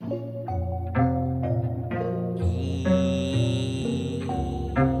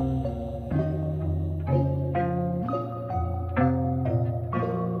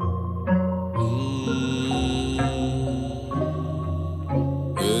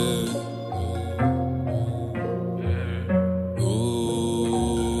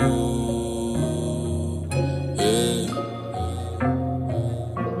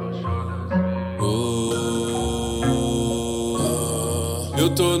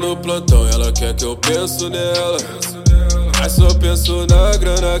no plantão, ela quer que eu penso nela, mas só penso na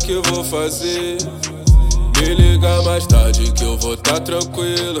grana que eu vou fazer. Me liga mais tarde que eu vou tá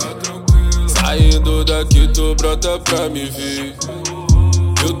tranquilo. Saindo daqui tu brota pra me ver.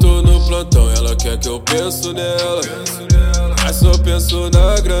 Eu tô no plantão, ela quer que eu penso nela, mas só penso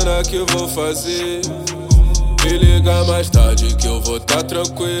na grana que eu vou fazer. Me liga mais tarde que eu vou tá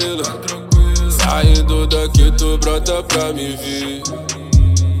tranquilo. Saindo daqui tu brota pra me ver.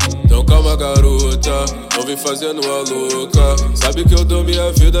 Então calma garota, não vem fazendo a louca. Sabe que eu dou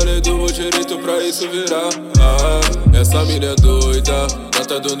minha vida, nem dou o direito pra isso virar. Essa mina é doida,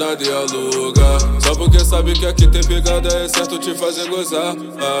 trata do nada e aluga. Só porque sabe que aqui tem pegada, é certo te fazer gozar.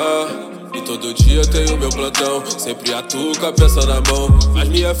 E todo dia tenho meu plantão, sempre atuo com a peça na mão. Mas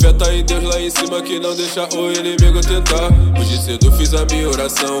minha fé tá em Deus lá em cima, que não deixa o inimigo tentar. Hoje cedo fiz a minha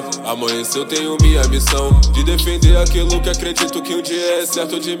oração, amanheceu tenho minha missão de defender aquilo que acredito que um dia é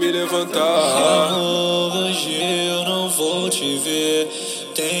certo de me levantar. Amor, hoje eu não vou te ver,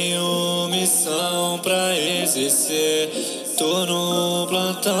 tenho missão pra exercer. Tô no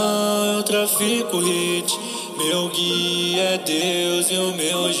plantão, eu trafico hit. Meu guia é Deus e o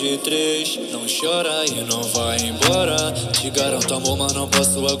meu G3. Não chora e não vai embora. Te garanto amor, mas não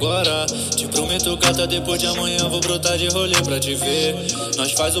posso agora. Te prometo gata, depois de amanhã vou brotar de rolê pra te ver.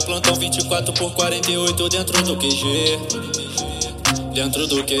 Nós faz o plantão 24/48 dentro do QG. Dentro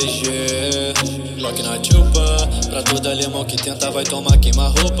do QG, Glock na chupa. Pra todo alemão que tenta vai tomar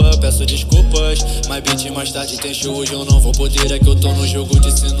queima-roupa. Peço desculpas, mas beat mais tarde tem show. Hoje eu não vou poder, é que eu tô no jogo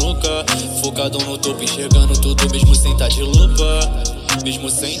de sinuca. Focado no topo, enxergando tudo mesmo sem tá de lupa. Mesmo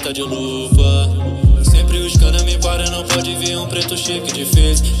sem tá de lupa. Sempre os cana me param, não pode ver um preto chique de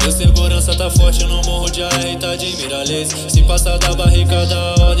fez. Meu segurança tá forte no morro de AR, tá de Miralês. Se passar da barricada,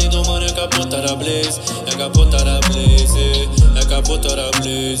 a ordem do mano é capotar a blaze. É capotar a blaze, é capotar a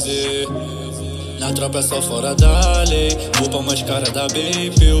blaze. Na tropa é só fora da lei, roupa mais cara da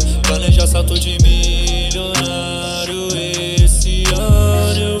Baypil. Planeja assalto de milionário, esse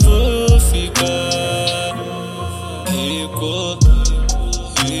ano eu vou ficar rico,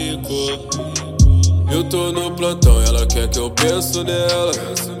 rico. Eu tô no plantão, ela quer que eu penso nela,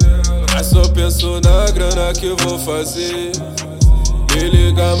 mas só penso na grana que eu vou fazer. Me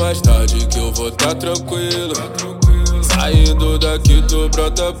liga mais tarde que eu vou tá tranquilo. Saindo daqui tu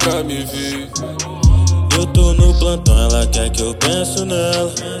brota pra me ver. Eu tô no plantão, ela quer que eu penso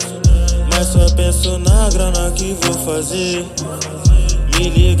nela, mas só penso na grana que vou fazer. Me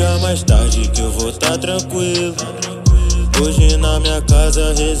liga mais tarde que eu vou tá tranquilo. Hoje na minha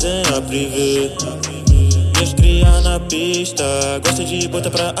casa resenha privê. Meus cria na pista, gosta de botar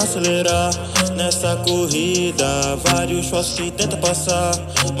pra acelerar. Nessa corrida, vários falsos que tentam passar,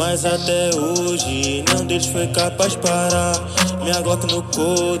 mas até hoje nenhum deles foi capaz de parar. Minha Glock no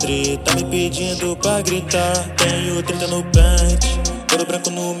coldre, tá me pedindo pra gritar. Tenho 30 no pente, ouro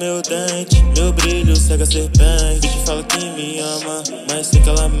branco no meu dente. Meu brilho cega a serpente. Bitch fala que me ama, mas sei que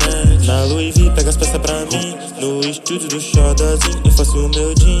ela mente. Na Louis V pega as peças pra mim, no estúdio do Xodozinho eu faço o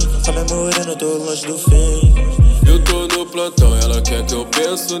meu jean. Com a minha morena eu tô longe do fim. Eu tô no plantão, ela quer que eu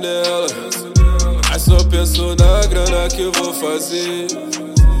penso nela, mas só penso na grana que eu vou fazer.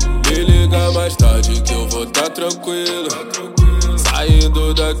 Me liga mais tarde que eu vou tá tranquilo.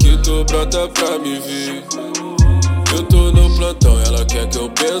 Saindo daqui tu brota pra me ver. Eu tô no plantão, ela quer que eu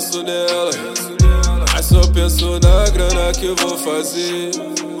penso nela, mas só penso na grana que eu vou fazer.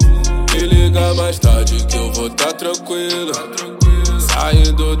 Me liga mais tarde que eu vou tá tranquilo.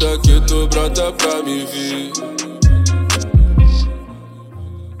 Saindo daqui tu brota pra me ver.